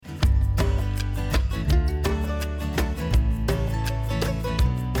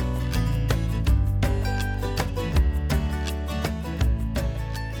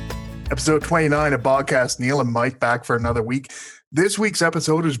episode 29 of Podcast. Neil and Mike back for another week. This week's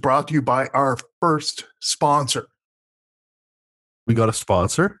episode is brought to you by our first sponsor. We got a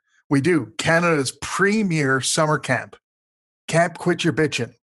sponsor? We do. Canada's premier summer camp. Camp Quit Your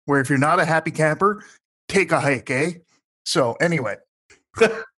Bitchin', where if you're not a happy camper, take a hike, eh? So anyway.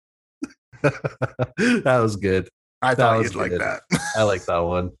 That was good. I thought you'd like that. I like that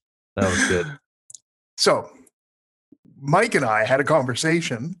one. That was good. So Mike and I had a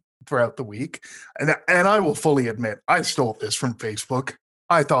conversation throughout the week, and I will fully admit, I stole this from Facebook.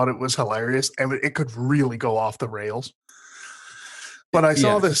 I thought it was hilarious, and it could really go off the rails. But I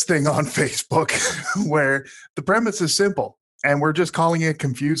saw this thing on Facebook where the premise is simple, and we're just calling it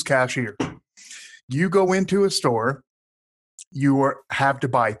confused cashier. You go into a store, have to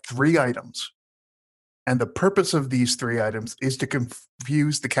buy 3 items, and the purpose of these 3 items is to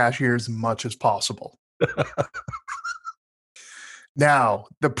confuse the cashier as much as possible. Now,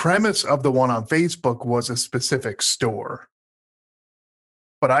 the premise of the one on Facebook was a specific store.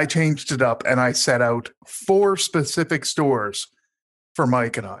 But I changed it up and I set out 4 specific stores for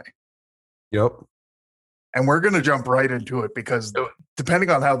Mike and I. Yep. And we're going to jump right into it because depending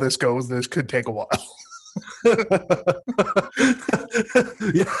on how this goes, this could take a while.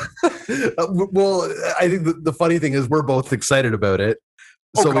 Yeah. Well, I think the funny thing is we're both excited about it.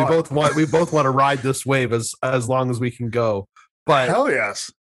 So we both want to ride this wave as long as we can go. But hell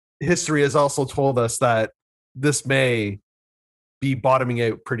yes. History has also told us that this may be bottoming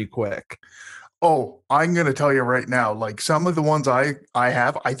out pretty quick. Oh, I'm going to tell you right now, like some of the ones I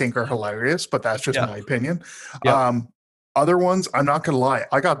have, I think are hilarious, but that's just my opinion. Yeah. Other ones, I'm not going to lie,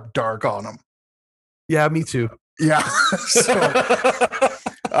 I got dark on them. Yeah, me too. Yeah. So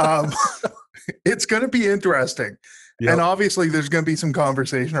it's going to be interesting. Yep. And obviously there's going to be some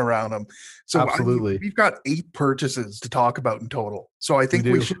conversation around them. So absolutely. We've got 8 purchases to talk about in total. So I think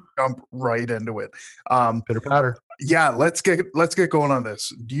we should jump right into it. Pitter patter. Yeah, let's get going on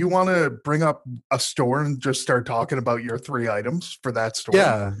this. Do you want to bring up a store and just start talking about your 3 items for that store?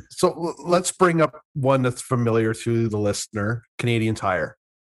 Yeah. So let's bring up one that's familiar to the listener, Canadian Tire.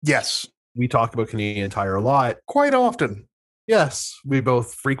 Yes. We talk about Canadian Tire a lot. Quite often. Yes. We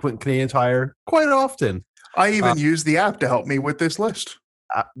both frequent Canadian Tire quite often. I even use the app to help me with this list.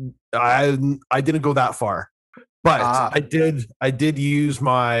 I didn't go that far, but I did use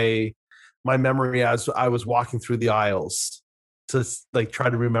my memory as I was walking through the aisles to like try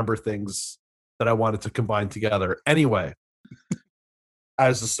to remember things that I wanted to combine together. Anyway,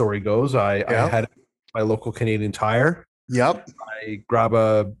 as the story goes, I had my local Canadian Tire. Yep. I grab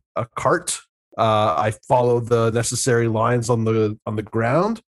a cart. I follow the necessary lines on the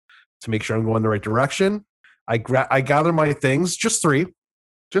ground to make sure I'm going the right direction. I gather my things, just 3.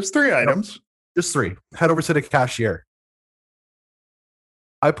 Just 3 items. Just 3. Head over to the cashier.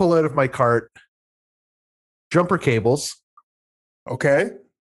 I pull out of my cart jumper cables. Okay.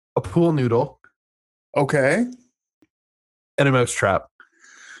 A pool noodle. Okay. And a mouse trap.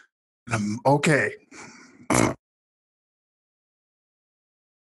 Okay.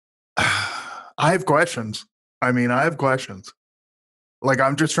 I have questions. I have questions. Like,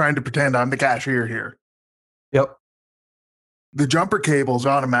 I'm just trying to pretend I'm the cashier here. Yep. The jumper cables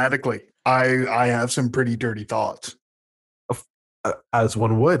automatically. I have some pretty dirty thoughts. As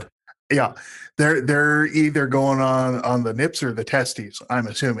one would. Yeah. They're either going on the nips or the testes, I'm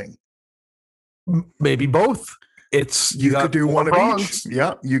assuming. Maybe both. You could do one of each.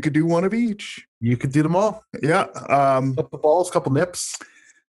 Yeah, you could do one of each. You could do them all. Yeah. Couple balls, couple nips.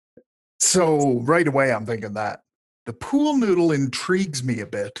 So right away I'm thinking that. The pool noodle intrigues me a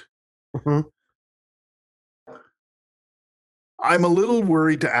bit. Mm-hmm. I'm a little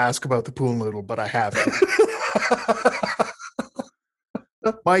worried to ask about the pool noodle, but I haven't.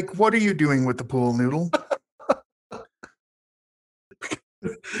 Mike, what are you doing with the pool noodle?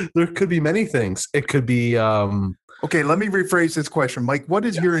 There could be many things. It could be... Okay, let me rephrase this question. Mike, what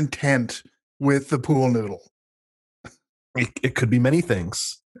is your intent with the pool noodle? It could be many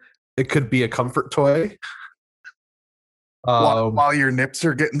things. It could be a comfort toy. While your nips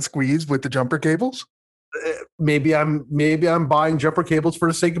are getting squeezed with the jumper cables? Maybe I'm buying jumper cables for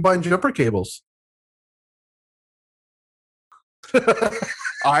the sake of buying jumper cables.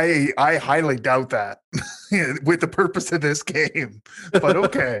 I highly doubt that with the purpose of this game. But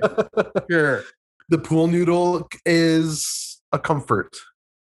okay. Sure. The pool noodle is a comfort.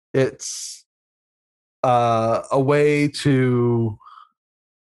 It's a way to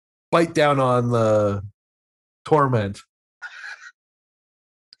bite down on the torment.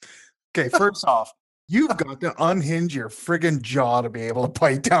 Okay, first off, you've got to unhinge your friggin' jaw to be able to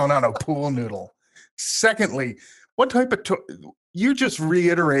bite down on a pool noodle. Secondly, what type of you just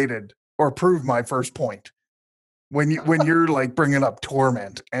reiterated or prove my first point. When you're like bringing up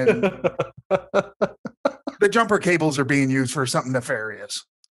torment and the jumper cables are being used for something nefarious.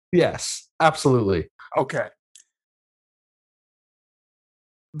 Yes, absolutely. Okay.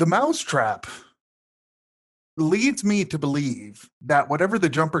 The mousetrap leads me to believe that whatever the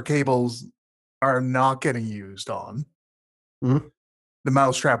jumper cables are not getting used on, the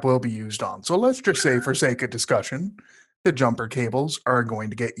mousetrap will be used on. So let's just say, for sake of discussion, the jumper cables are going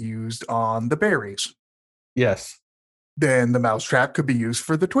to get used on the berries. Yes. Then the mousetrap could be used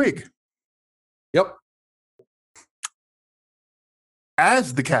for the twig. Yep.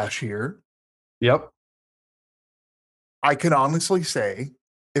 As the cashier, yep, I can honestly say,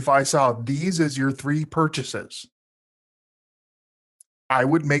 if I saw these as your 3 purchases, I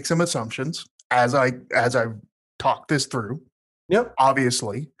would make some assumptions as I talk this through. Yep.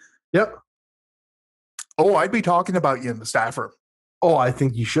 Obviously. Yep. Oh, I'd be talking about you in the staff room. Oh, I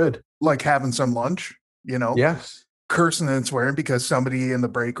think you should. Like having some lunch, you know? Yes. Cursing and swearing because somebody in the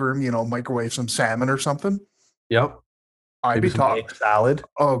break room, you know, microwave some salmon or something. Yep. I'd be talking salad.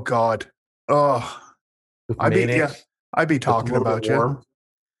 Oh God. Oh. I'd be talking about you. Warm.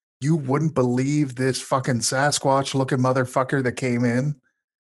 You wouldn't believe this fucking Sasquatch looking motherfucker that came in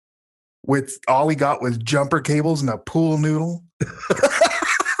with all he got was jumper cables and a pool noodle.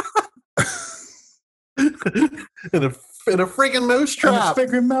 in a freaking mousetrap. A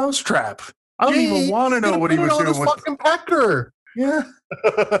freaking mousetrap. I don't even want to know what he was doing with fucking pecker. Yeah.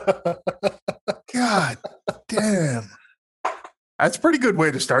 God damn. That's a pretty good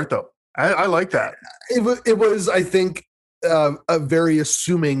way to start, though. I like that. It was, I think, a very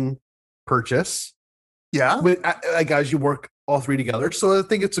assuming purchase. Yeah. Like as you work all 3 together. So I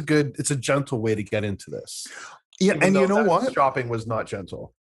think it's a gentle way to get into this. Yeah. And you know what? Shopping was not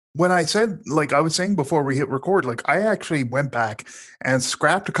gentle. When I said, like I was saying before we hit record, like I actually went back and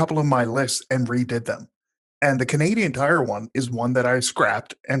scrapped a couple of my lists and redid them. And the Canadian Tire one is one that I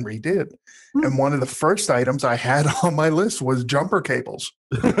scrapped and redid. And one of the first items I had on my list was jumper cables.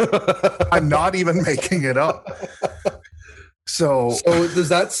 I'm not even making it up. So does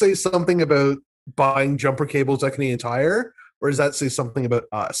that say something about buying jumper cables at Canadian Tire, or does that say something about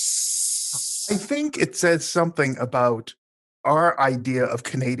us? I think it says something about our idea of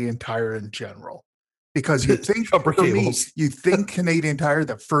Canadian Tire in general. Because you think jumper cables. Me, you think Canadian Tire,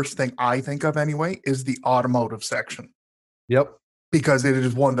 the first thing I think of anyway is the automotive section. Yep. Because it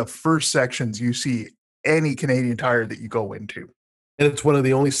is one of the first sections you see any Canadian Tire that you go into. And it's one of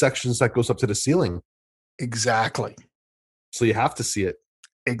the only sections that goes up to the ceiling. Exactly. So you have to see it.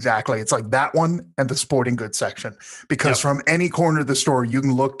 Exactly. It's like that one and the sporting goods section. Because from any corner of the store, you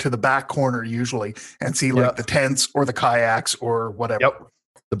can look to the back corner usually and see like the tents or the kayaks or whatever. Yep.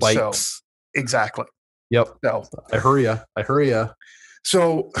 The bikes. So, exactly. Yep. So I hurry ya.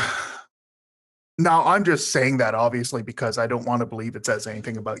 So now I'm just saying that obviously because I don't want to believe it says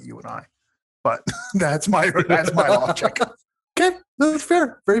anything about you and I. But that's my logic. Okay, that's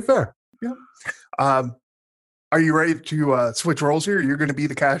fair. Very fair. Yeah. Are you ready to switch roles here? You're going to be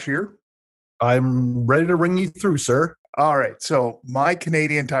the cashier? I'm ready to ring you through, sir. All right. So my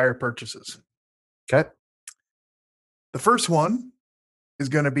Canadian Tire purchases. Okay. The first one is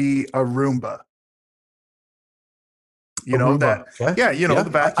going to be a Roomba. You know that? Okay. Yeah, you know the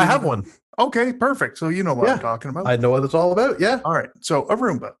vacuum. I have one. Okay, perfect. So you know what I'm talking about. I know what it's all about. Yeah. All right. So a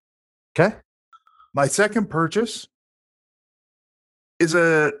Roomba. Okay. My second purchase is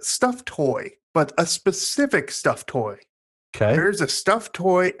a stuffed toy, but a specific stuffed toy. Okay. There's a stuffed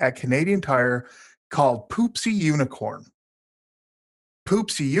toy at Canadian Tire called Poopsie Unicorn.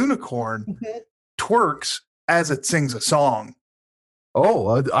 Poopsie Unicorn twerks as it sings a song.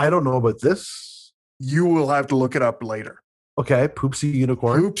 Oh, I don't know about this. You will have to look it up later. Okay. Poopsie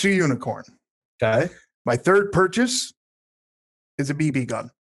Unicorn. Poopsie Unicorn. Okay. My third purchase is a BB gun.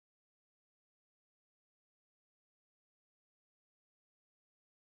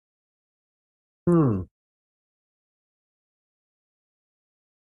 Now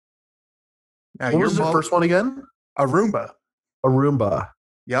what was the first one again? A Roomba. A Roomba.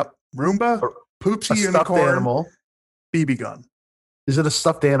 Yep. Roomba, Poopsie Unicorn, Unicorn, animal. BB gun. Is it a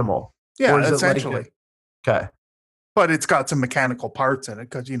stuffed animal? Yeah, essentially. Okay. But it's got some mechanical parts in it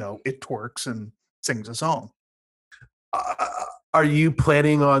because, you know, it twerks and sings a song. Are you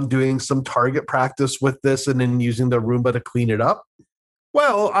planning on doing some target practice with this and then using the Roomba to clean it up?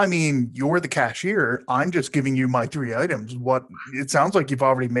 Well, I mean, you're the cashier. I'm just giving you my 3 items. What it sounds like you've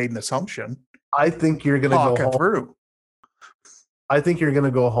already made an assumption. I think you're going to go home. Through. I think you're going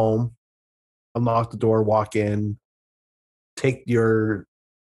to go home, unlock the door, walk in, take your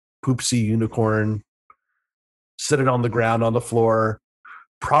Poopsie Unicorn, sit it on the ground on the floor,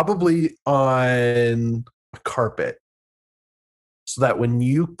 Probably on a carpet, so that when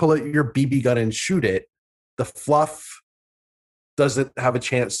you pull out your BB gun and shoot it, the fluff doesn't have a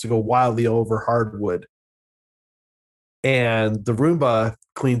chance to go wildly over hardwood. And the Roomba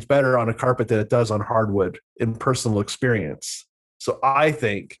cleans better on a carpet than it does on hardwood in personal experience. So I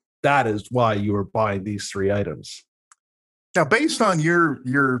think that is why you are buying these 3 items. Now, based on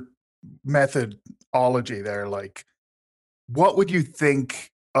your methodology there, like, what would you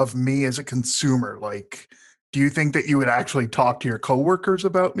think of me as a consumer? Like, do you think that you would actually talk to your coworkers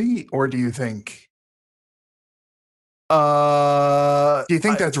about me, or do you think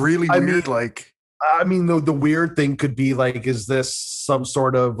that's really weird? I mean, the weird thing could be like, is this some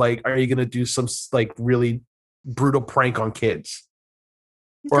sort of like, are you going to do some like really brutal prank on kids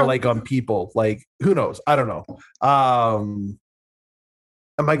or like on people? Like, who knows? I don't know.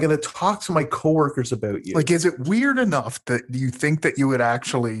 Am I going to talk to my coworkers about you? Like, is it weird enough that you think that you would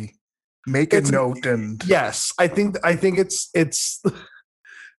actually make a note? And yes, I think it's the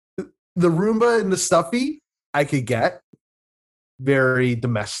Roomba and the stuffy I could get very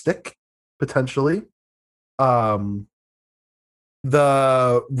domestic potentially. The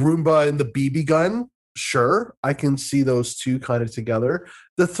Roomba and the BB gun, sure, I can see those 2 kind of together.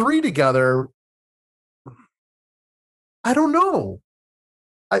 The 3 together, I don't know.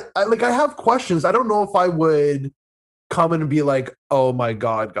 I have questions. I don't know if I would come in and be like, oh my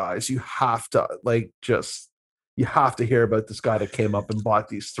God, guys, you have to hear about this guy that came up and bought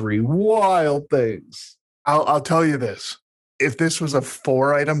these 3 wild things. I'll tell you this. If this was a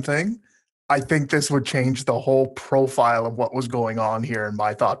 4-item thing, I think this would change the whole profile of what was going on here in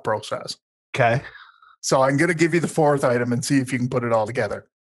my thought process. Okay. So I'm going to give you the 4th item and see if you can put it all together.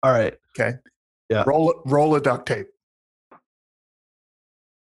 All right. Okay. Yeah. Roll a duct tape.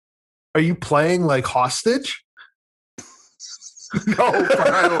 Are you playing like hostage? No, but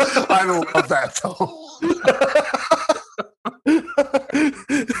I don't love that though.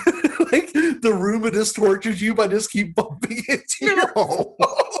 Like the Roomba just tortures you by just keep bumping into your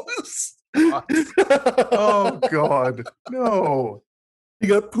nose. Oh God, no! You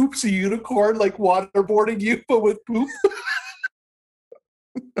got Poopsie Unicorn like waterboarding you, but with poop.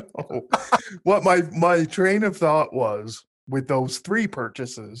 No. What my train of thought was with those 3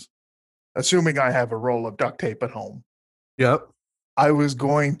 purchases, assuming I have a roll of duct tape at home. Yep. I was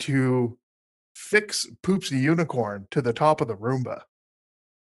going to fix Poopsie Unicorn to the top of the Roomba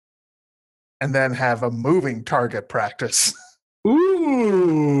and then have a moving target practice.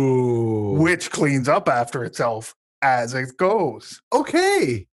 Ooh. Which cleans up after itself as it goes.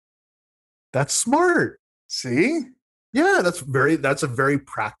 Okay. That's smart. See? Yeah, that's a very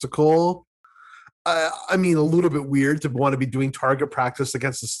practical. I mean, a little bit weird to want to be doing target practice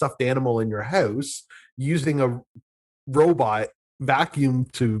against a stuffed animal in your house using a robot vacuum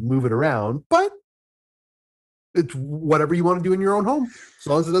to move it around, but it's whatever you want to do in your own home, as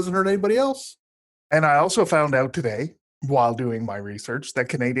long as it doesn't hurt anybody else. And I also found out today, while doing my research, that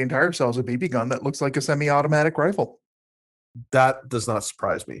Canadian Tire sells a BB gun that looks like a semi-automatic rifle. That does not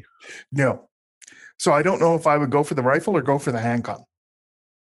surprise me. No. So I don't know if I would go for the rifle or go for the handgun.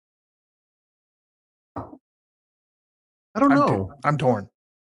 I don't know. I'm torn.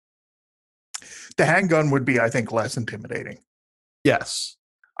 The handgun would be, I think, less intimidating. Yes.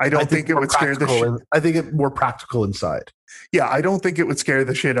 I don't think it would scare the shit. I think it's more practical inside. Yeah, I don't think it would scare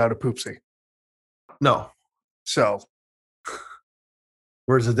the shit out of Poopsie. No. So.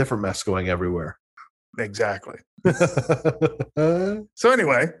 Where's a different mess going everywhere? Exactly. So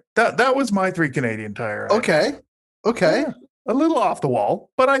anyway, that was my 3 Canadian Tire. Okay. Yeah, a little off the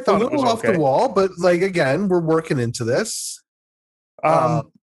wall, but I thought a little it was off the wall. But like again, we're working into this.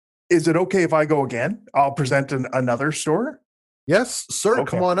 Is it okay if I go again? I'll present another store. Yes, sir.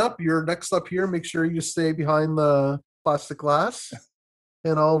 Okay. Come on up. You're next up here. Make sure you stay behind the plastic glass,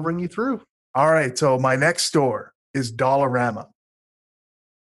 and I'll bring you through. All right. So my next store is Dollarama.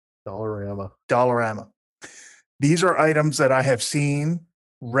 Dollarama. These are items that I have seen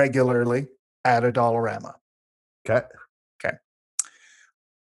regularly at a Dollarama. Okay.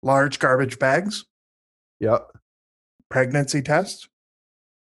 Large garbage bags. Yep. Pregnancy test.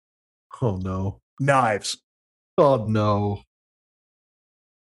 Oh no. Knives. Oh no.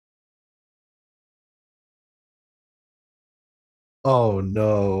 Oh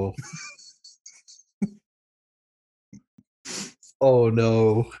no. Oh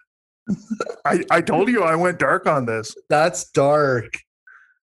no. I told you I went dark on this. That's dark.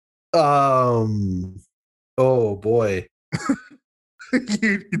 Oh boy.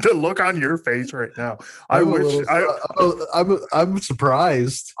 The look on your face right now. I'm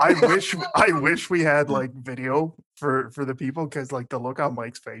surprised. I wish we had like video for the people? Because like the look on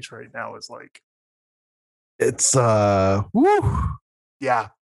Mike's face right now is like, it's woo. Yeah.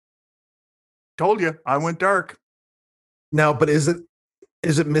 Told you, I went dark. Now, but is it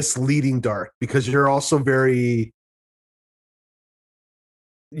misleading dark? Because you're also very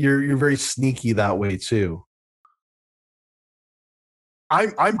you're very sneaky that way too.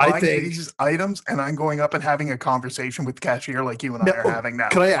 I'm buying these items and I'm going up and having a conversation with the cashier like you and I are having now.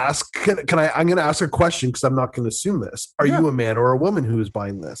 Can I ask? Can I? I'm going to ask a question because I'm not going to assume this. Are you a man or a woman who is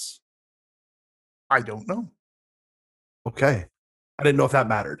buying this? I don't know. Okay, I didn't know if that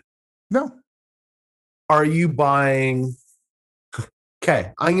mattered. No. Are you buying?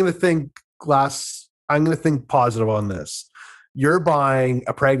 Okay, I'm going to think I'm going to think positive on this. You're buying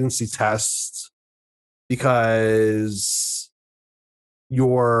a pregnancy test because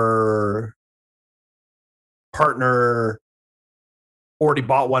your partner already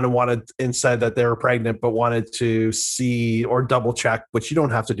bought one and said that they were pregnant, but wanted to see or double check, which you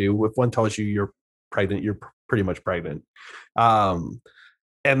don't have to do. If one tells you you're pregnant, you're pretty much pregnant. And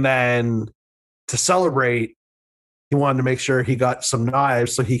then to celebrate, he wanted to make sure he got some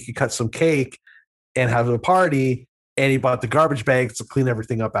knives so he could cut some cake and have a party. And he bought the garbage bags to clean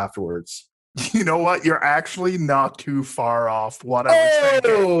everything up afterwards. You know what? You're actually not too far off what I was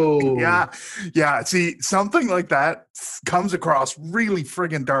thinking. Yeah. See, something like that comes across really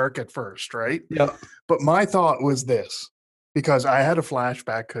friggin' dark at first, right? Yeah. But my thought was this, because I had a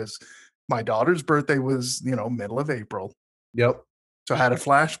flashback because my daughter's birthday was, middle of April. Yep. So I had a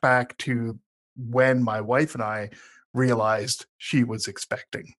flashback to when my wife and I realized she was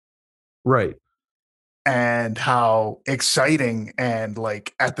expecting. Right. And how exciting and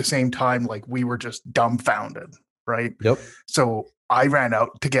like at the same time, like we were just dumbfounded, right? Yep. So I ran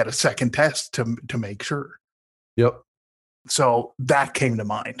out to get a second test to make sure. Yep. So that came to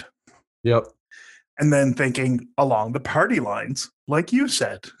mind. Yep. And then thinking along the party lines, like you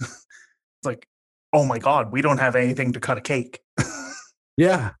said, it's like, oh my God, we don't have anything to cut a cake.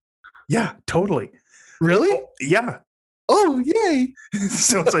 Yeah. Yeah, totally. Really? Oh, yeah. Oh, yay.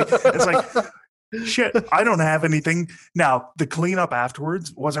 So it's like, shit, I don't have anything. Now, the cleanup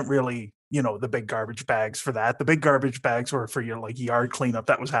afterwards wasn't really, the big garbage bags for that. The big garbage bags were for your like yard cleanup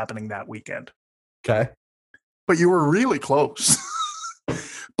that was happening that weekend. Okay. But you were really close.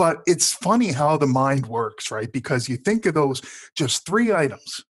 But it's funny how the mind works, right? Because you think of those just 3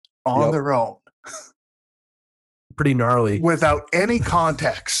 items on their own. Pretty gnarly. Without any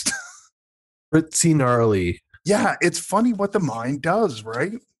context. Pretty gnarly. Yeah, it's funny what the mind does,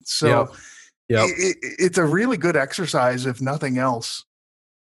 right? So it's a really good exercise, if nothing else,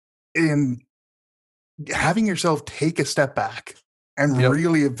 in having yourself take a step back and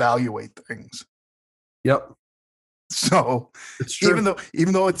really evaluate things. Yep. So even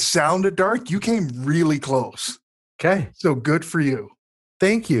though it sounded dark, you came really close. Okay. So good for you.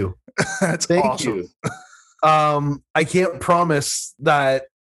 Thank you. That's awesome. I can't promise that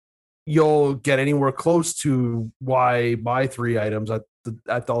you'll get anywhere close to why my 3 items at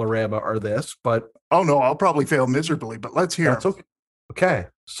Dollarama are this, but oh no, I'll probably fail miserably, but let's hear. That's okay. Okay.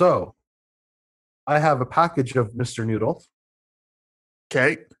 So I have a package of Mr. Noodle.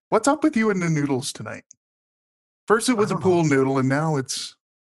 Okay. What's up with you and the noodles tonight? First it was a pool noodle and now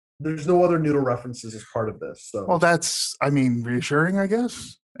there's no other noodle references as part of this. So well, that's reassuring, I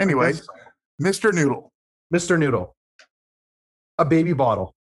guess. Anyway, Mr. Noodle. Mr. Noodle. A baby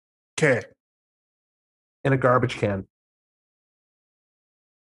bottle. Okay. And a garbage can.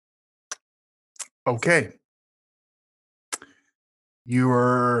 Okay. You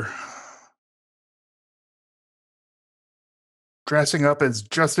were dressing up as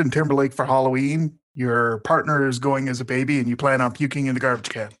Justin Timberlake for Halloween. Your partner is going as a baby and you plan on puking in the garbage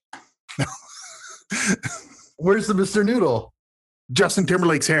can. Where's the Mr. Noodle? Justin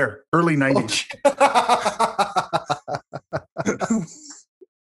Timberlake's hair, early 90s.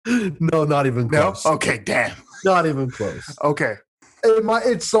 No, not even close. No? Okay, damn. Not even close. Okay.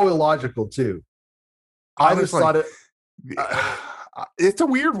 It's so illogical, too. I just thought it... it's a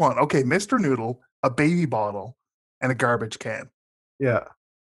weird one. Okay, Mr. Noodle, a baby bottle, and a garbage can. Yeah.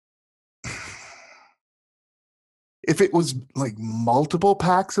 If it was like multiple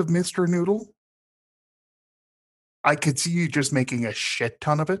packs of Mr. Noodle, I could see you just making a shit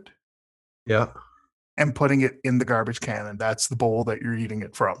ton of it. Yeah. And putting it in the garbage can, and that's the bowl that you're eating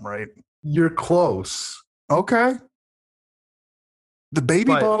it from, right? You're close. Okay. The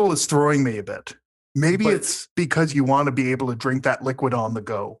baby bottle is throwing me a bit. Maybe it's because you want to be able to drink that liquid on the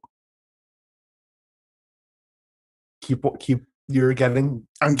go.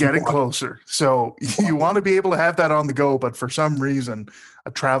 I'm getting closer. So you want to be able to have that on the go, but for some reason,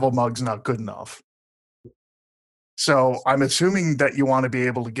 a travel mug's not good enough. So I'm assuming that you want to be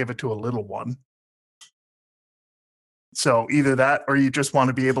able to give it to a little one. So either that, or you just want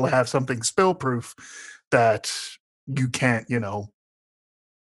to be able to have something spill proof that you can't,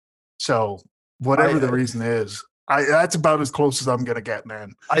 So whatever the reason is, that's about as close as I'm gonna get,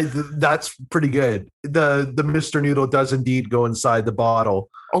 man. That's pretty good. The Mr. Noodle does indeed go inside the bottle.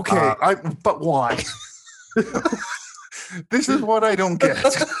 Okay, but why? This is what I don't get.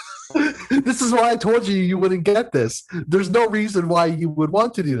 This is why I told you wouldn't get this. There's no reason why you would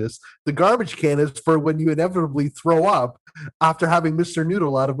want to do this. The garbage can is for when you inevitably throw up after having Mr.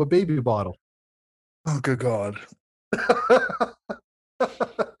 Noodle out of a baby bottle. Oh, good God.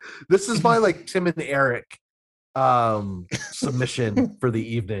 This is my Tim and Eric submission for the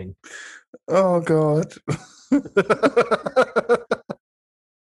evening. Oh, God.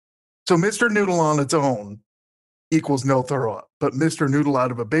 So Mr. Noodle on its own equals no throw up, but Mr. Noodle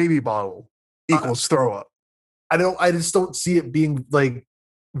out of a baby bottle equals throw up. I just don't see it being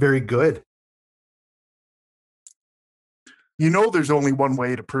very good. There's only one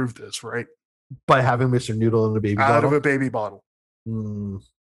way to prove this, right? By having Mr. Noodle in a baby bottle? Out of a baby bottle. Mm.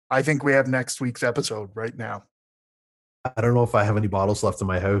 I think we have next week's episode right now. I don't know if I have any bottles left in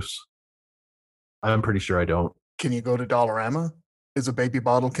my house. I'm pretty sure I don't. Can you go to Dollarama? Is a baby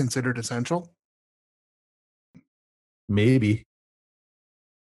bottle considered essential? Maybe.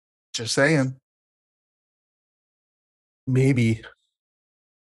 Just saying. Maybe.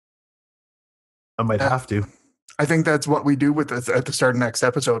 I might have to. I think that's what we do with this at the start of next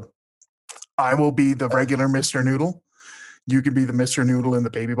episode. I will be the regular Mr. Noodle. You can be the Mr. Noodle in the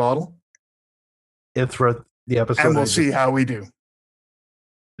baby bottle. And throughout the episode. And we'll see how we do.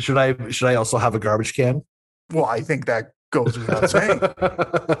 Should I also have a garbage can? Well, I think that goes without saying.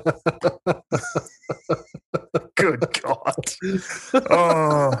 Good God.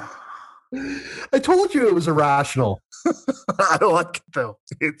 I told you it was irrational. I don't like it, though.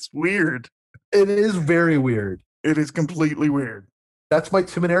 It's weird. It is very weird. It is completely weird. That's my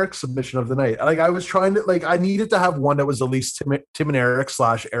Tim and Eric submission of the night. I was trying to I needed to have one that was at least Tim and Eric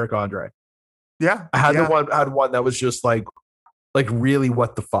 / Eric Andre. Yeah. I had one that was just like really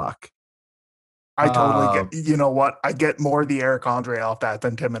what the fuck. I totally get. You know what? I get more the Eric Andre off that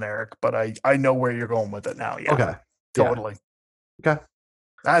than Tim and Eric, but I know where you're going with it now. Yeah. Okay. Totally. Yeah. Okay.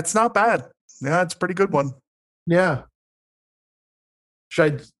 That's not bad. Yeah, it's a pretty good one. Yeah.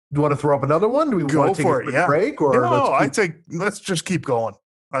 Do you want to throw up another one? Do we want to take a quick break? Or no, I'd say let's just keep going.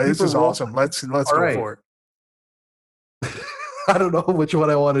 This is awesome. Let's go for it. I don't know which one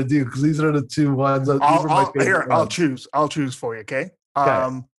I want to do because these are the two ones. I'll choose. I'll choose for you. Okay.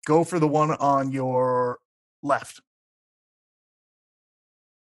 Go for the one on your left.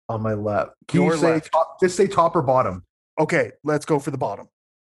 On my left. Can you say top, just say top or bottom? Okay, let's go for the bottom.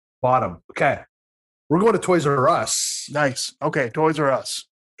 Bottom. Okay. We're going to Toys R Us. Nice. Okay, Toys R Us.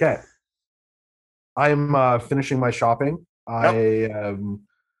 Okay. I'm finishing my shopping. Yep. I am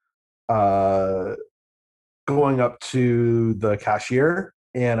going up to the cashier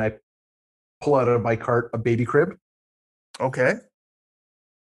and I pull out of my cart a baby crib. Okay.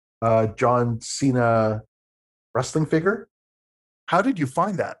 John Cena wrestling figure. How did you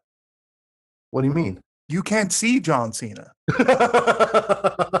find that? What do you mean? You can't see John Cena.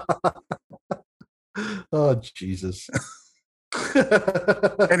 Oh, Jesus.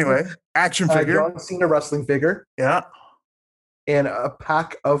 Anyway, action figure. John Cena wrestling figure. Yeah. And a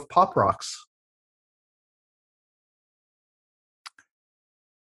pack of Pop Rocks.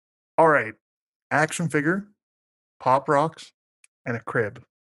 All right. Action figure, Pop Rocks, and a crib.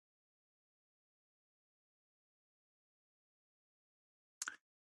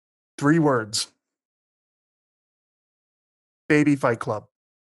 Three words. Baby Fight Club.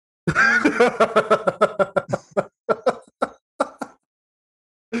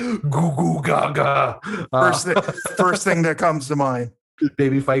 Goo goo gaga. First thing that comes to mind.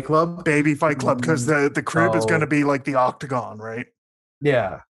 Baby Fight Club? Baby Fight Club, because the crib is going to be like the octagon, right?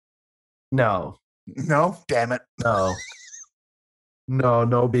 Yeah. No. No? Damn it. No.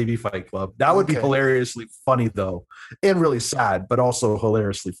 No Baby Fight Club. That would be hilariously funny, though. And really sad, but also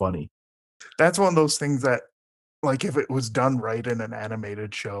hilariously funny. That's one of those things that, like, if it was done right in an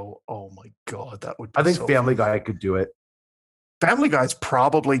animated show, oh my God, that would be I think Family Guy could do it. Family Guy's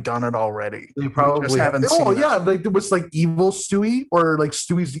probably done it already. They probably just haven't seen it. Yeah, like there was like Evil Stewie or like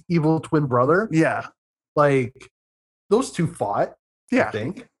Stewie's evil twin brother. Yeah. Like those two fought. Yeah. I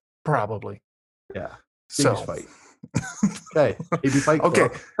think. Probably. Yeah. So fight. Okay. Baby Fight Club. Okay.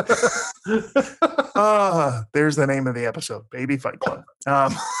 There's the name of the episode. Baby Fight Club.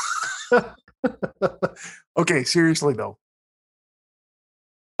 Okay, seriously though.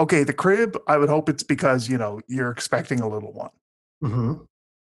 Okay, the crib, I would hope it's because, you're expecting a little one. Mm-hmm.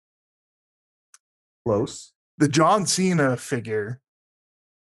 Close. The John Cena figure,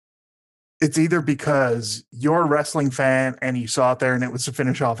 it's either because you're a wrestling fan and you saw it there and it was to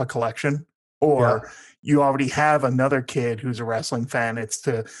finish off a collection, or you already have another kid who's a wrestling fan. It's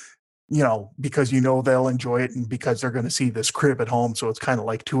to, because they'll enjoy it and because they're going to see this crib at home. So it's kind of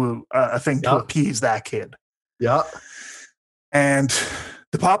like a thing to appease that kid. Yeah. And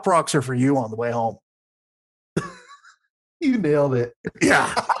the Pop Rocks are for you on the way home. You nailed it.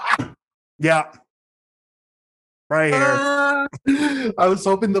 Yeah. Yeah. Right here. I was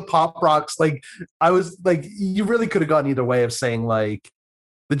hoping the Pop Rocks, you really could have gone either way of saying like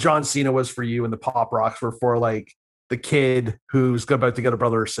the John Cena was for you and the Pop Rocks were for like the kid who's about to get a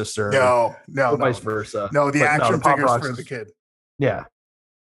brother or sister. No, vice versa. No, the action figures for the kid. Yeah.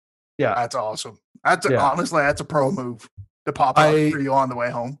 Yeah. That's awesome. Honestly, that's a pro move. The Pop Rocks for you on the way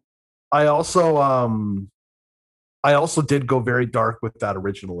home. I also did go very dark with that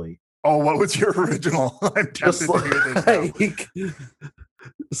originally. Oh, what was your original? I'm tempted to hear this now.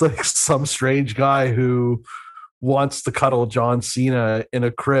 It's like some strange guy who wants to cuddle John Cena in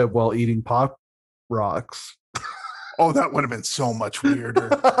a crib while eating Pop Rocks. Oh, that would have been so much weirder.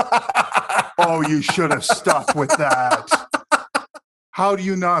 Oh, you should have stuck with that. How do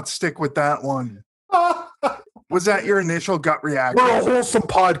you not stick with that one? Was that your initial gut reaction? We're a wholesome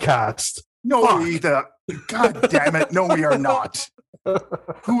podcast. No, God damn it. No, we are not.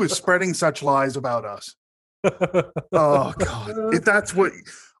 Who is spreading such lies about us? Oh, God. If that's what...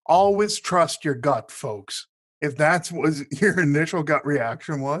 Always trust your gut, folks. If that's what your initial gut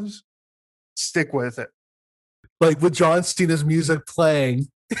reaction was, stick with it. Like with John Cena's music playing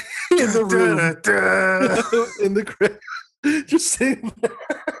in the room. In the crib. Just sitting there.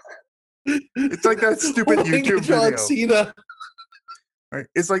 It's like that stupid YouTube John video. Cena. Right?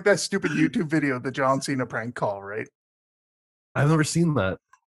 It's like that stupid YouTube video, the John Cena prank call, right? I've never seen that.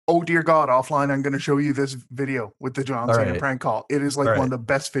 Oh, dear God, offline, I'm going to show you this video with the John Cena prank call. It is like one of the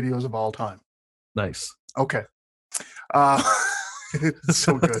best videos of all time. Nice. Okay. It's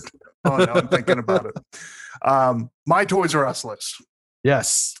so good. Oh, now I'm thinking about it. My Toys R Us list.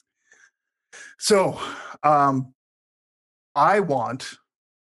 Yes. So, I want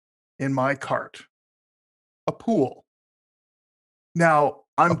in my cart a pool. Now,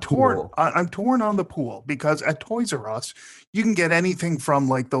 I'm torn on the pool because at Toys R Us, you can get anything from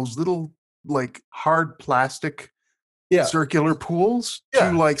like those little like hard plastic circular pools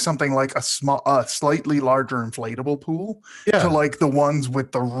to like something like a slightly larger inflatable pool to like the ones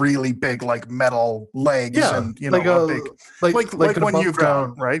with the really big like metal legs and like when you've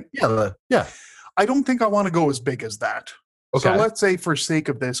done, right? Yeah. I don't think I want to go as big as that. Okay. So let's say for sake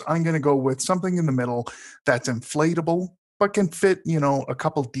of this, I'm going to go with something in the middle that's inflatable, but can fit, a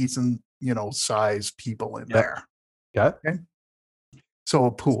couple decent, size people in there. Yeah. Okay. So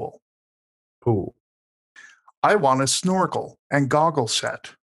a pool. Pool. I want a snorkel and goggle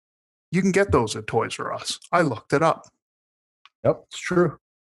set. You can get those at Toys R Us. I looked it up. Yep, it's true.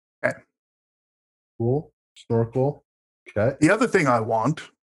 Okay. Pool, snorkel. Okay. The other thing I want,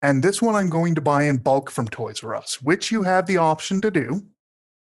 and this one I'm going to buy in bulk from Toys R Us, which you have the option to do,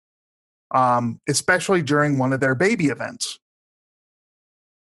 especially during one of their baby events.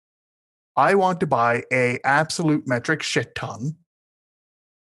 I want to buy a absolute metric shit ton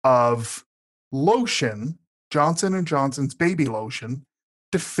of lotion, Johnson & Johnson's baby lotion,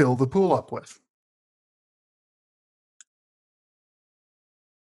 to fill the pool up with.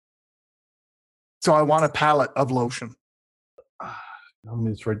 So I want a pallet of lotion. Let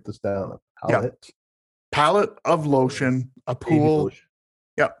me just write this down. A pallet. Yeah. Pallet of lotion, a pool. Lotion.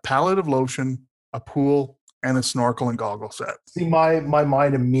 Yeah, pallet of lotion, a pool, and a snorkel and goggle set. See, my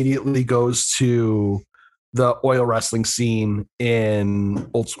mind immediately goes to the oil wrestling scene in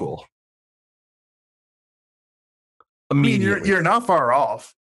Old School. Immediately. I mean, you're not far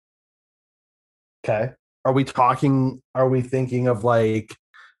off. Okay. Are we thinking of like,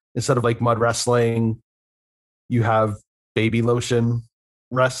 instead of like mud wrestling, you have baby lotion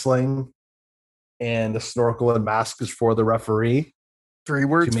wrestling and the snorkel and mask is for the referee? 3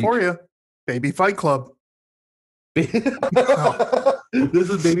 words for you. Baby Fight Club. This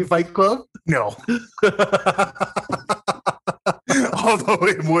is Baby Fight Club? No. Although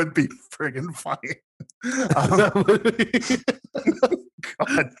it would be friggin' funny.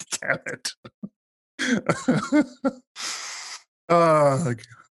 God damn it.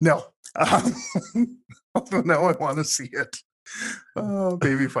 No. Now I want to see it.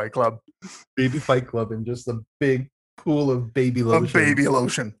 Baby Fight Club. Baby Fight Club and just a big pool of baby lotion. Of baby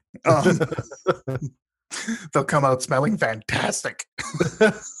lotion. They'll come out smelling fantastic.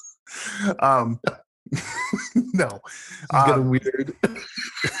 No. It's getting weird.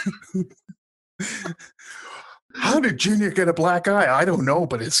 How did Junior get a black eye? I don't know,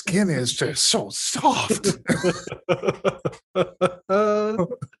 but his skin is just so soft.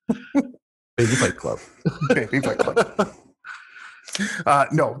 Baby Fight Club. Baby Fight Club.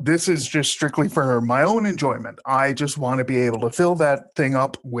 No, this is just strictly for my own enjoyment. I just want to be able to fill that thing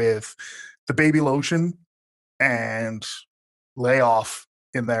up with the baby lotion and lay off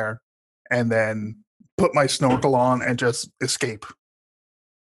in there and then put my snorkel on and just escape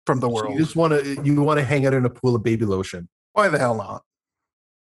from the world. So you want to hang out in a pool of baby lotion. Why the hell not?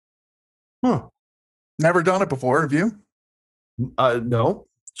 Huh. Never done it before, have you? No.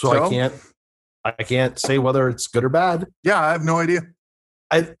 So I can't say whether it's good or bad. Yeah, I have no idea.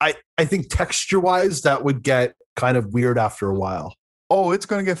 I think texture wise that would get kind of weird after a while. Oh, it's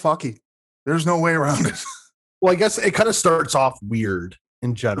gonna get fucky. There's no way around it. Well, I guess it kind of starts off weird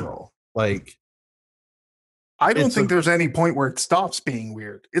in general. Like, I don't think there's any point where it stops being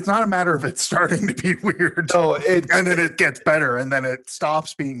weird. It's not a matter of it starting to be weird. No, and then it gets better and then it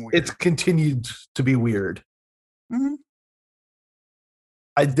stops being weird. It's continued to be weird. Mm-hmm.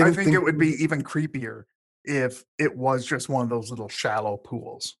 I think it would be even creepier if it was just one of those little shallow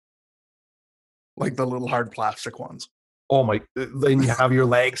pools. Like the little hard plastic ones. Oh my, then you have your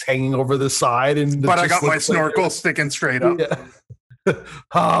legs hanging over the side and but I got my snorkel sticking straight up. Yeah.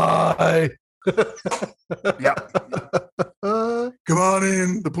 Hi. Yeah. Come on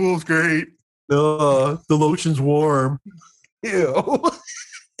in. The pool's great. The lotion's warm. Ew.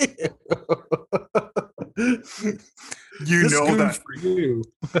 You this know that for you.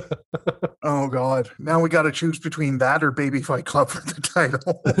 Oh God. Now we got to choose between that or Baby Fight Club for the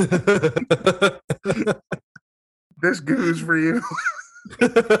title. This goo's for you.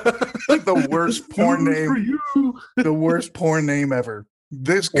 Like the worst porn name. For you. The worst porn name ever.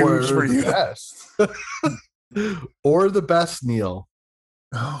 This goo's for you. Best. Or the best, Neil.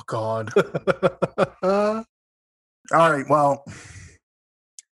 Oh God. All right. Well,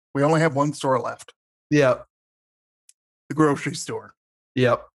 we only have one store left. Yep. The grocery store.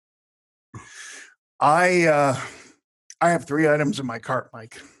 Yep. I have 3 items in my cart,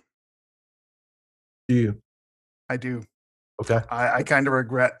 Mike. Do you? I do. Okay. I kind of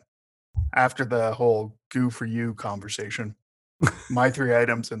regret after the whole goo for you conversation, my 3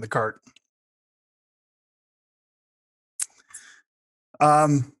 items in the cart.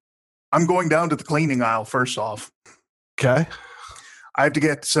 I'm going down to the cleaning aisle first off. Okay. I have to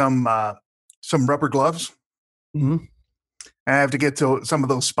get some rubber gloves. Mm-hmm. I have to get to some of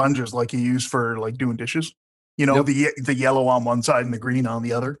those sponges like you use for like doing dishes. You know, yep. the yellow on one side and the green on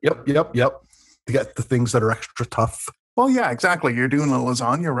the other. Yep. To get the things that are extra tough. Well, yeah, exactly. You're doing a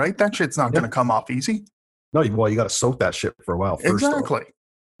lasagna, right? That shit's not going to come off easy. No, well, you got to soak that shit for a while first. Exactly.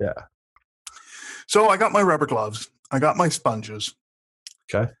 Though. Yeah. So I got my rubber gloves. I got my sponges.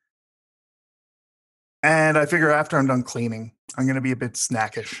 Okay. And I figure after I'm done cleaning, I'm going to be a bit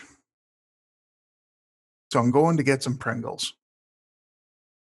snackish. So I'm going to get some Pringles.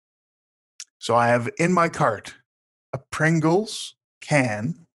 So I have in my cart a Pringles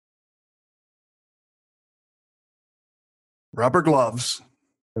can, rubber gloves,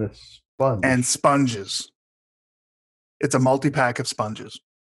 and sponges. It's a multi-pack of sponges.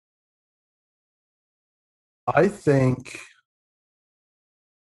 I think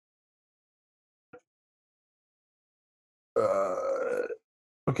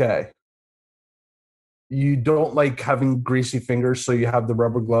okay. You don't like having greasy fingers, so you have the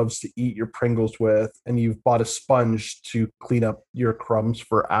rubber gloves to eat your Pringles with, and you've bought a sponge to clean up your crumbs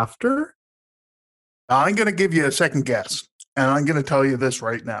for after? I'm going to give you a second guess, and I'm going to tell you this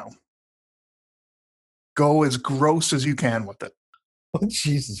right now. Go as gross as you can with it. Oh,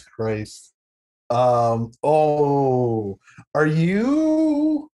 Jesus Christ. Are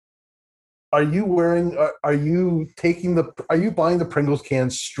you buying the Pringles can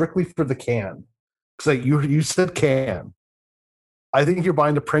strictly for the can? Because like you said can. I think you're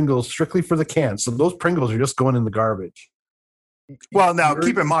buying the Pringles strictly for the can. So those Pringles are just going in the garbage. Well, now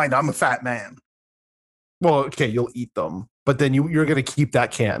keep in mind, I'm a fat man. Well, okay, you'll eat them, but then you're going to keep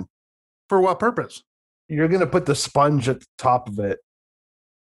that can. For what purpose? You're going to put the sponge at the top of it.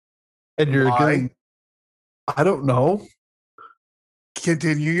 And you're going to, I don't know.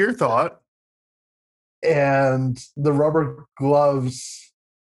 Continue your thought. And the rubber gloves.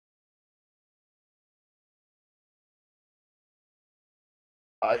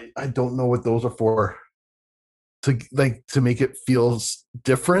 I don't know what those are for. To make it feel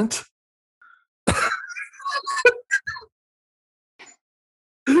different.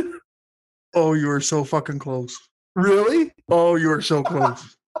 Oh, you were so fucking close. Really? Oh, you were so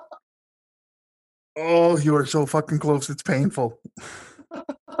close. Oh, you are so fucking close. It's painful.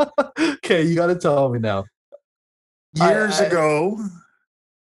 Okay, you got to tell me now. Years ago,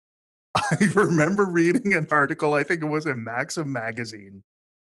 I remember reading an article, I think it was in Maxim magazine,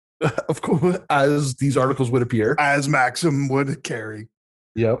 Of course, as these articles would appear. as Maxim would carry,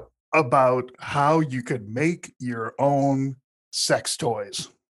 Yep. about how you could make your own sex toys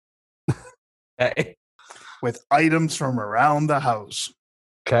Okay. with items from around the house.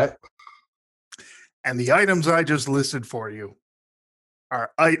 Okay. And the items I just listed for you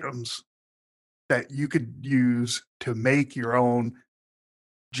are items that you could use to make your own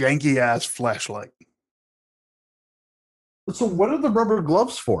janky ass fleshlight. So, what are the rubber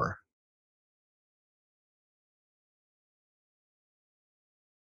gloves for?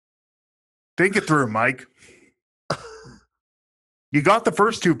 Think it through, Mike. You got the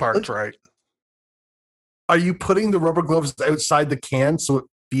first two parts right. Are you putting the rubber gloves outside the can so it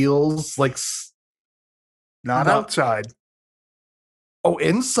feels like not outside? Oh,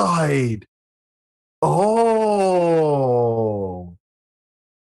 inside. Oh.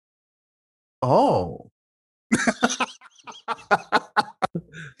 Oh.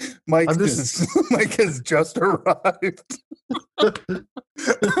 Mike has just arrived.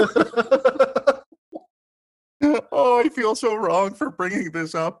 Oh, I feel so wrong for bringing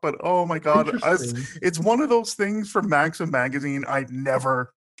this up, but oh my god, it's one of those things from Maxim magazine I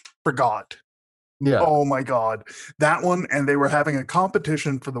never forgot. Yeah. Oh my god, that one, and they were having a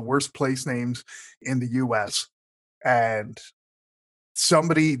competition for the worst place names in the U.S. and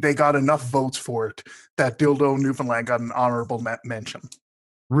they got enough votes for it that Dildo Newfoundland got an honorable mention.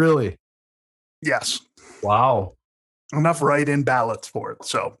 Really? Yes. Wow. Enough write-in ballots for it.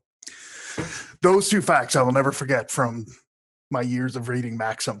 So those two facts I will never forget from my years of reading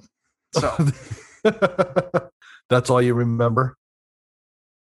Maxim. So that's all you remember?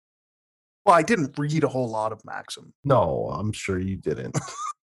 Well, I didn't read a whole lot of Maxim. No, I'm sure you didn't.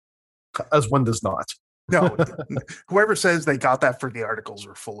 As one does not. No, whoever says they got that for the articles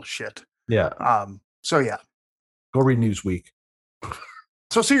are full of shit. Yeah. So yeah. Go read Newsweek.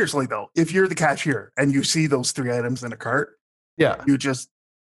 So seriously though, if you're the cashier and you see those three items in a cart, yeah,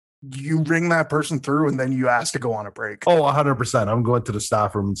 you ring that person through and then you ask to go on a break. Oh, 100%. I'm going to the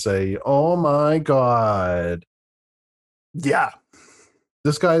staff room and say, "Oh my god. Yeah.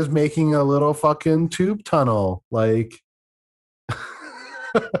 This guy's making a little fucking tube tunnel." Like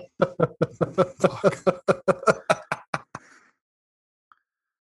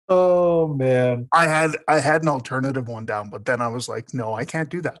oh man. I had an alternative one down, but then I was like, no, I can't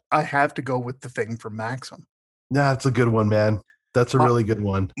do that. I have to go with the thing from Maxim. Yeah, that's a good one, man. That's a really good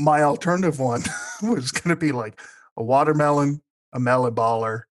one. My alternative one was going to be like a watermelon, a melon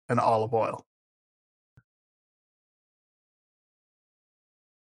baller, and olive oil.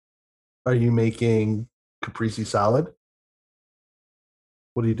 Are you making caprese salad?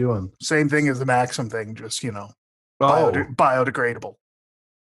 What are you doing? Same thing as the Maxim thing, just, biodegradable.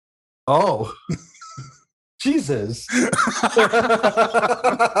 Oh. Jesus.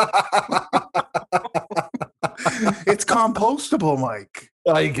 It's compostable, Mike.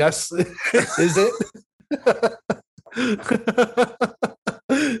 I guess. Is it?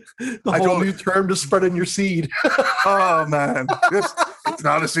 A whole new term to spread in your seed. Oh man, it's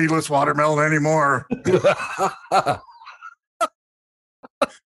not a seedless watermelon anymore.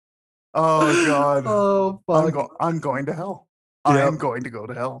 Oh god. Oh fuck. I'm going to hell. Yep. I am going to go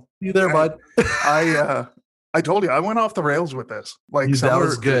to hell. You there, bud? I told you I went off the rails with this. Like that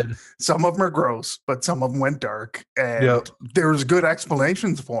was good. Some of them are gross, but some of them went dark, and there's good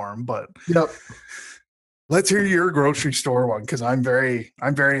explanations for them. But let's hear your grocery store one because I'm very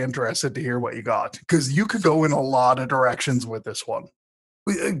interested to hear what you got because you could go in a lot of directions with this one.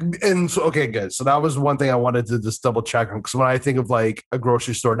 And so, okay, good. So that was one thing I wanted to just double check on because when I think of like a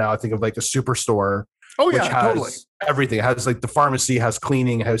grocery store now, I think of like a superstore. Oh yeah, which has totally. Everything. It has like the pharmacy, has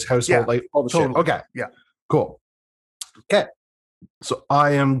cleaning, has household, like all the shit. Okay. Yeah. Cool. Okay. So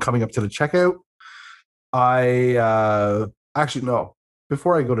I am coming up to the checkout. I actually no.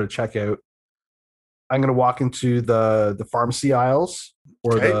 Before I go to checkout, I'm going to walk into the pharmacy aisles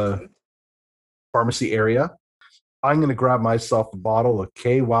or the pharmacy area. I'm going to grab myself a bottle of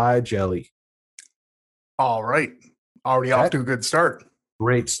KY jelly. All right. Already off to a good start.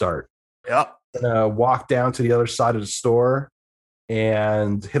 Great start. Yeah. I'm going to walk down to the other side of the store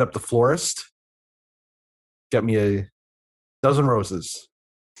and hit up the florist. Get me a dozen roses.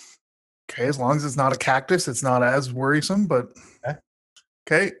 Okay, as long as it's not a cactus, it's not as worrisome, but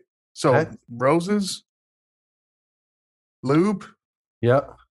okay. So roses, lube. Yep.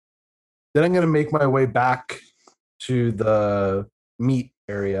 Then I'm going to make my way back to the meat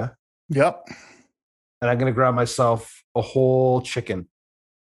area. Yep. And I'm going to grab myself a whole chicken,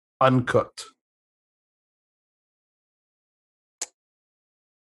 uncooked.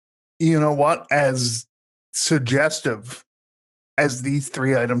 You know what? As suggestive as these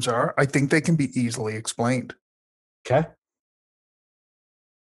 3 items are, I think they can be easily explained. Okay.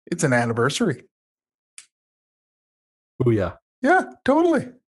 It's an anniversary. Oh, yeah. Yeah, totally.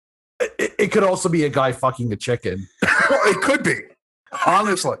 It could also be a guy fucking a chicken. Well, it could be,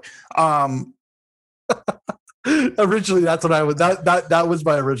 honestly. Originally, that's what I was. That was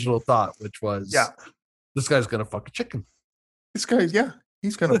my original thought, which was, yeah, this guy's gonna fuck a chicken. This guy, yeah,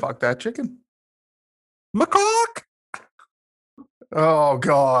 he's gonna fuck that chicken. Macaque. Oh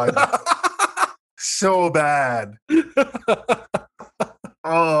God, so bad.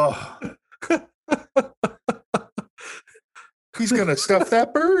 Oh, he's gonna stuff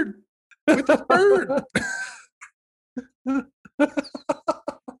that bird with the bird.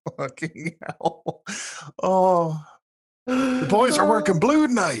 Fucking hell. Oh, the boys are working blue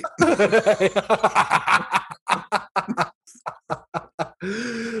tonight.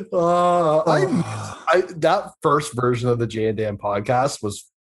 That first version of the Jay and Dan podcast was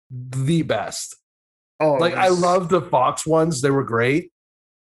the best. Oh, like I love the Fox ones; they were great,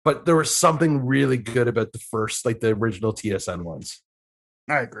 but there was something really good about the first, like the original TSN ones.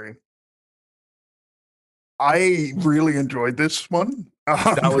 I agree. I really enjoyed this one.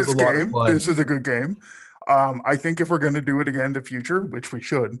 That was a lot of fun. This is a good game. I think if we're going to do it again in the future, which we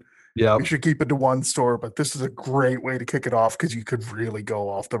should, we should keep it to one store. But this is a great way to kick it off because you could really go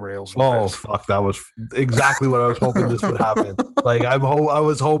off the rails. Oh fuck! That was exactly what I was hoping this would happen. Like I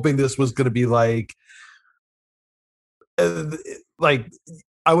was hoping this was going to be like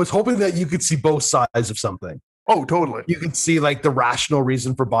I was hoping that you could see both sides of something. Oh, totally. You can see like the rational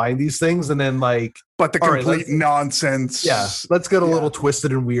reason for buying these things, and then like, but the complete nonsense. Yeah, let's get a little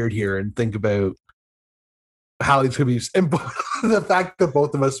twisted and weird here and think about how these could be used. And the fact that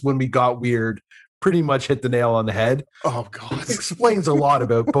both of us, when we got weird, pretty much hit the nail on the head. Oh God, explains a lot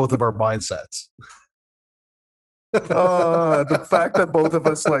about both of our mindsets. The fact that both of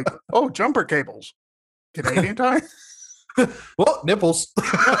us jumper cables, Canadian Tire. Well, nipples.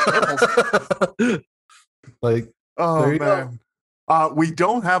 Like, oh man, we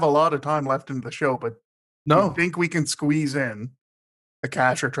don't have a lot of time left in the show, but I think we can squeeze in a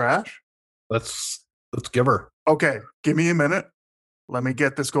cash or trash. Let's give her. Okay, give me a minute. Let me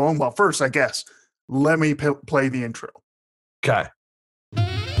get this going. Well, first, I guess, let me play the intro. Okay.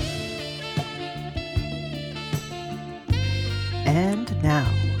 And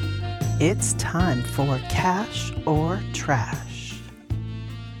now, it's time for cash or trash.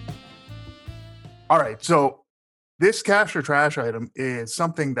 All right, so this cash or trash item is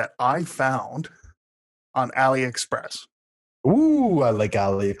something that I found on AliExpress. Ooh, I like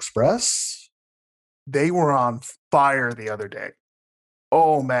AliExpress. They were on fire the other day.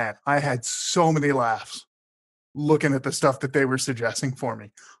 Oh man, I had so many laughs looking at the stuff that they were suggesting for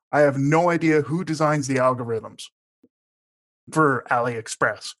me. I have no idea who designs the algorithms for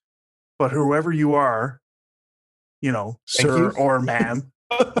AliExpress, but whoever you are, sir or ma'am,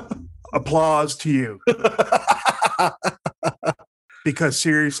 applause to you. Because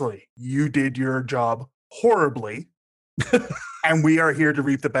seriously, you did your job horribly, and we are here to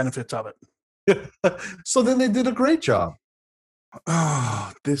reap the benefits of it. So then they did a great job.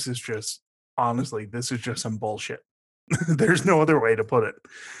 Oh, this is just some bullshit. There's no other way to put it.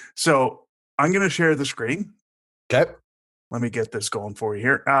 So I'm going to share the screen. Okay. Let me get this going for you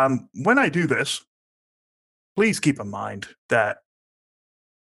here. When I do this, please keep in mind that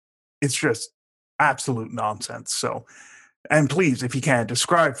it's just absolute nonsense. So, and please, if you can,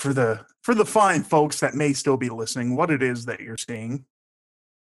 describe for the fine folks that may still be listening what it is that you're seeing.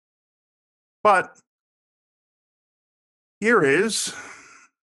 But here is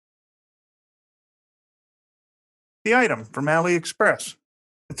the item from AliExpress.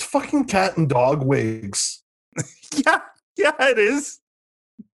 It's fucking cat and dog wigs. Yeah, it is.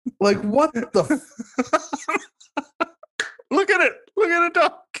 Like, what the? Look at it. Look at it,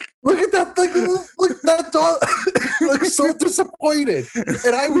 dog. Look at that thing. Look at that dog. Looks so disappointed.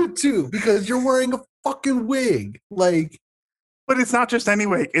 And I would too, because you're wearing a fucking wig. Like, but it's not just any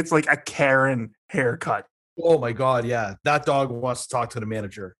wig. It's like a Karen haircut. Oh my God, yeah. That dog wants to talk to the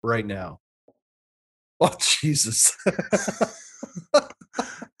manager right now. Oh, Jesus.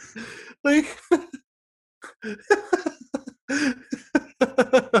 Like,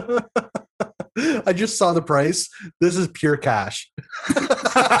 I just saw the price. This is pure cash.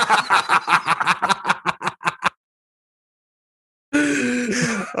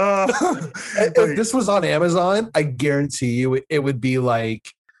 If this was on Amazon, I guarantee you it would be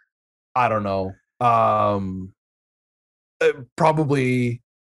like, I don't know, probably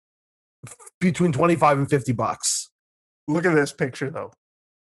between 25 and $50. Look at this picture, though.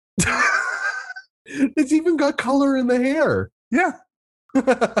 It's even got color in the hair. Yeah.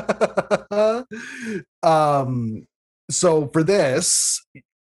 So for this,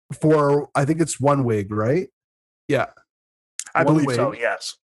 I think it's one wig, right? Yeah. I believe so,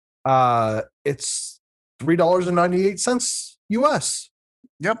 yes. It's $3.98 US.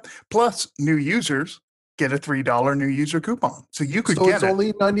 Yep. Plus, new users get a $3 new user coupon. So you could get it's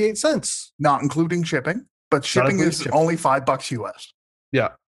only 98 cents. Not including shipping, but shipping is only $5 US. Yeah.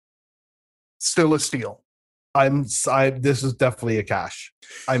 Still a steal. This is definitely a cash.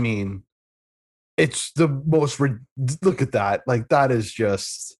 I mean, it's the most, look at that. Like, that is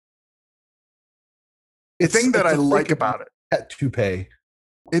just. The thing that I like about it. Pet toupee.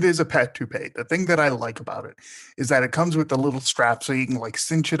 It is a pet toupee. The thing that I like about it is that it comes with the little strap so you can like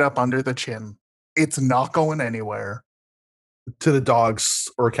cinch it up under the chin. It's not going anywhere. To the dog's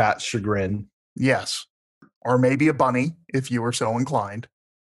or cat's chagrin. Yes. Or maybe a bunny if you were so inclined.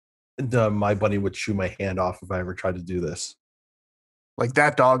 My bunny would chew my hand off if I ever tried to do this. Like,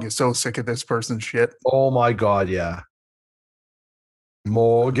 that dog is so sick of this person's shit. Oh my God, yeah.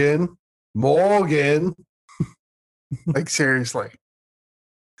 Morgan. Like, seriously.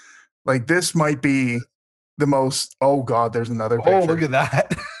 Like, this might be the most. Oh God, there's another picture. Oh, look at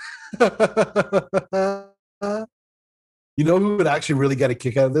that. You know who would actually really get a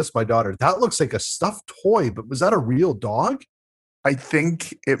kick out of this? My daughter. That looks like a stuffed toy, but was that a real dog? I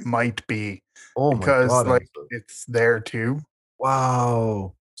think it might be. Oh my God. Because like it's there too.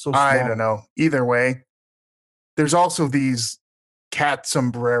 Wow. So small. I don't know. Either way, there's also these cat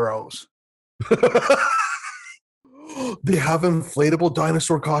sombreros. They have inflatable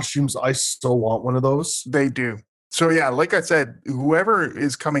dinosaur costumes. I still want one of those. They do. So yeah, like I said, whoever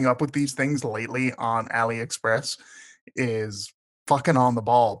is coming up with these things lately on AliExpress is fucking on the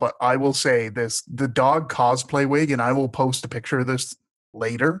ball. But I will say this, the dog cosplay wig, and I will post a picture of this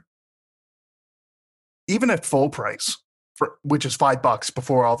later, even at full price, which is $5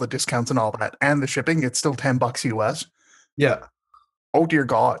 before all the discounts and all that, and the shipping, it's still $10 US. Yeah. Oh dear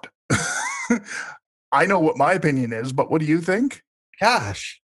God. I know what my opinion is, but what do you think?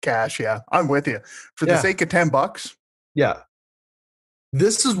 Cash, yeah. I'm with you. For the sake of $10. Yeah.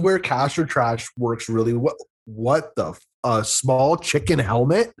 This is where cash or trash works really well. What the small chicken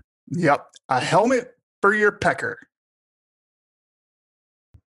helmet? Yep. A helmet for your pecker.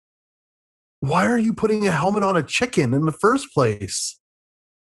 Why are you putting a helmet on a chicken in the first place?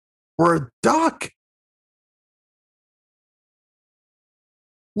 Or a duck?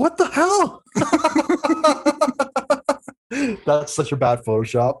 What the hell? That's such a bad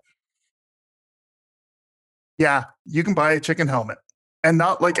Photoshop. Yeah, you can buy a chicken helmet. And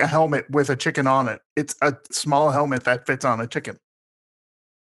not like a helmet with a chicken on it. It's a small helmet that fits on a chicken.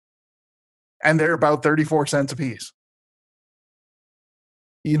 And they're about 34 cents a piece.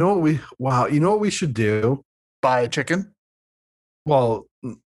 You know what we should do? Buy a chicken? Well,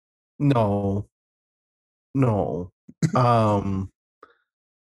 no.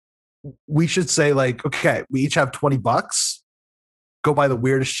 We should say like, okay, we each have $20. Go buy the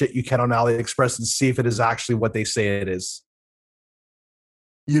weirdest shit you can on AliExpress and see if it is actually what they say it is.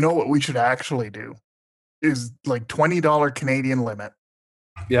 You know what we should actually do is like $20 Canadian limit.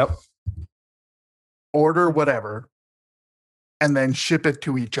 Yep. Order whatever and then ship it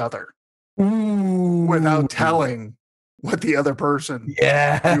to each other. Ooh. Without telling what the other person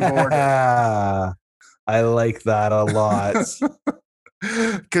you've ordered. I like that a lot.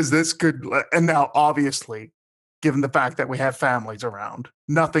 Because this could, and now obviously, given the fact that we have families around,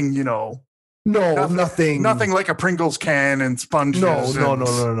 nothing, nothing like a Pringles can and sponges.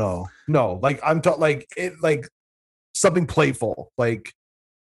 No. Like I'm talking like it, like something playful. Like,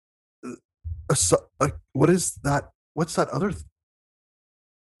 what is that? What's that other?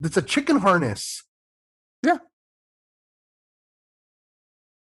 It's a chicken harness. Yeah.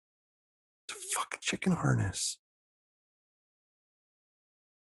 It's a fucking chicken harness.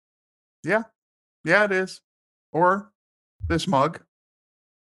 Yeah. Yeah, it is. Or this mug.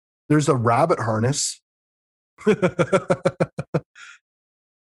 There's a rabbit harness.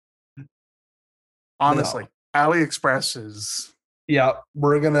 Honestly, AliExpress is. Yeah,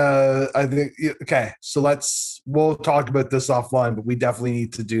 I think, okay, so we'll talk about this offline, but we definitely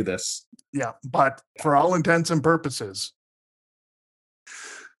need to do this. Yeah, but for all intents and purposes,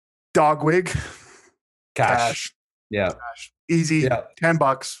 dog wig, cash. Yeah. Cash. Easy,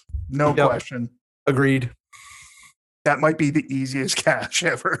 $10, no question. Agreed. That might be the easiest cash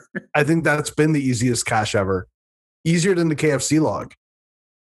ever. I think that's been the easiest cash ever. Easier than the KFC log.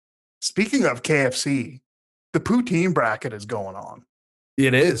 Speaking of KFC, the poutine bracket is going on.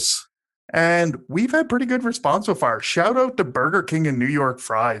 It is. And we've had pretty good response so far. Shout out to Burger King and New York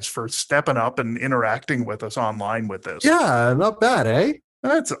Fries for stepping up and interacting with us online with this. Yeah, not bad, eh?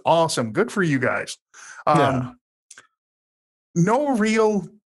 That's awesome. Good for you guys. Yeah. No real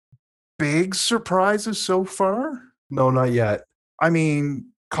big surprises so far. No, not yet. I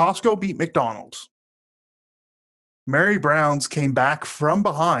mean, Costco beat McDonald's. Mary Brown's came back from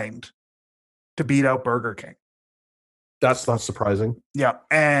behind to beat out Burger King. That's not surprising. Yeah.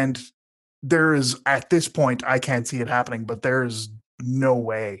 And there is, at this point, I can't see it happening, but there's no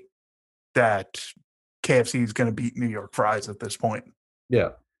way that KFC is going to beat New York Fries at this point. Yeah.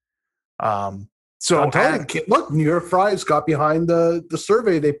 So I'm telling you, look, New York Fries got behind the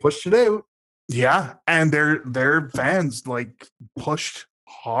survey. They pushed it out. Yeah. And their fans like pushed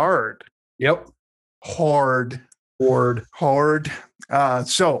hard. Yep. Hard. So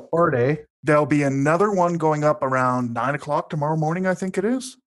Hard, eh? There'll be another one going up around 9:00 tomorrow morning, I think it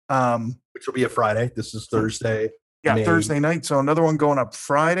is. Which will be a Friday. This is Thursday. Yeah, May. Thursday night. So another one going up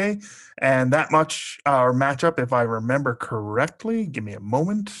Friday. And that our matchup, if I remember correctly, give me a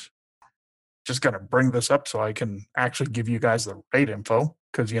moment. Just going to bring this up so I can actually give you guys the right info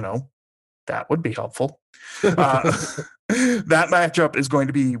because, that would be helpful. That matchup is going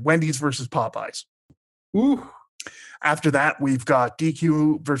to be Wendy's versus Popeyes. Ooh. After that, we've got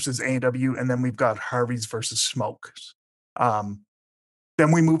DQ versus A&W, and then we've got Harvey's versus Smokes.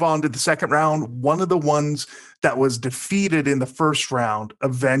 Then we move on to the second round. One of the ones that was defeated in the first round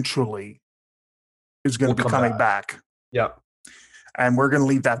eventually is going to be coming back. Yeah. And we're going to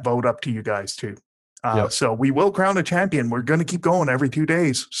leave that vote up to you guys too. Yep. So we will crown a champion. We're going to keep going every 2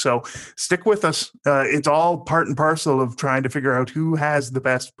 days. So stick with us. It's all part and parcel of trying to figure out who has the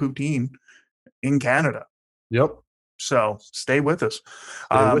best poutine in Canada. Yep. So stay with us.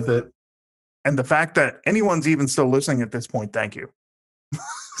 Stay with it. And the fact that anyone's even still listening at this point, thank you.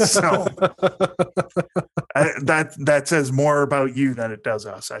 So that says more about you than it does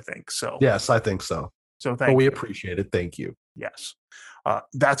us, I think. So yes, I think so. So thank you. We appreciate it. Thank you. Yes.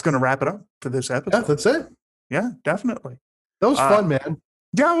 That's going to wrap it up for this episode. Yeah, that's it. Yeah, definitely. That was fun, man.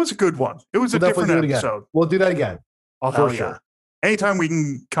 Yeah, it was a good one. It was a different episode. We'll do that again. Oh, for sure. Anytime we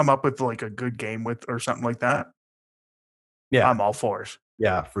can come up with like a good game or something like that. Yeah. I'm all for it.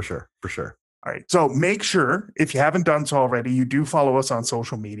 Yeah, for sure. For sure. All right. So make sure, if you haven't done so already, you do follow us on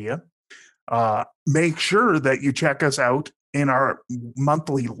social media. Make sure that you check us out in our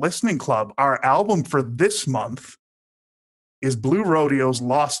monthly listening club. Our album for this month is Blue Rodeo's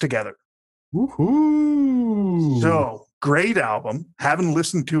Lost Together. Woohoo! So great album. Haven't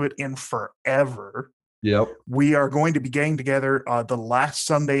listened to it in forever. Yep. We are going to be getting together the last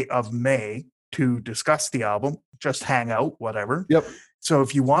Sunday of May to discuss the album, just hang out, whatever. Yep. So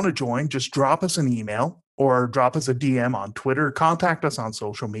if you want to join, just drop us an email or drop us a DM on Twitter, contact us on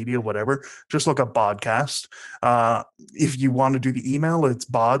social media, whatever. Just look up Bodcast. If you want to do the email, it's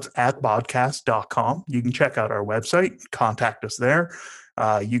bods@bodcast.com. You can check out our website, contact us there.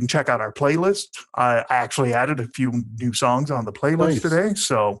 You can check out our playlist. I actually added a few new songs on the playlist today.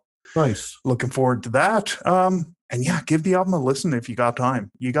 So nice. Looking forward to that. And yeah, give the album a listen if you got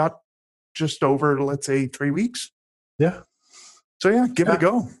time. You got just over, let's say, 3 weeks. Yeah. So yeah, give it a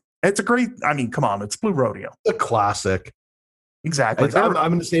go. It's a great, come on, it's Blue Rodeo. A classic. Exactly.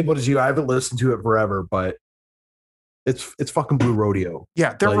 I'm in the same boat as you. I haven't listened to it forever, but it's fucking Blue Rodeo.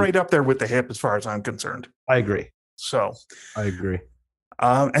 Yeah, they're right up there with the hip as far as I'm concerned. I agree. So I agree.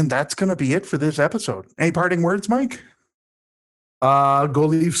 And that's going to be it for this episode. Any parting words, Mike? Go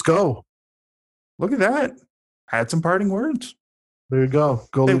Leafs, go. Look at that. Had some parting words. There you go.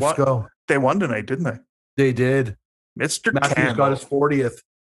 Go Leafs, go. They won tonight, didn't they? They did. Mr. Matthews Campbell got his 40th.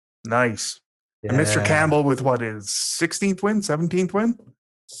 Nice. Yeah. And Mr. Campbell with what is 16th win, 17th win?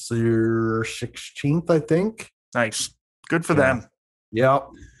 So your 16th, I think. Nice. Good for them. Yep.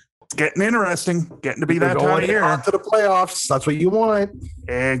 Getting interesting. Getting to be that time of year. On to the playoffs. That's what you want.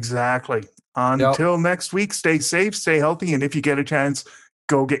 Exactly. Until next week, stay safe, stay healthy, and if you get a chance,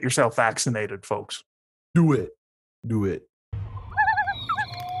 go get yourself vaccinated, folks. Do it. Do it.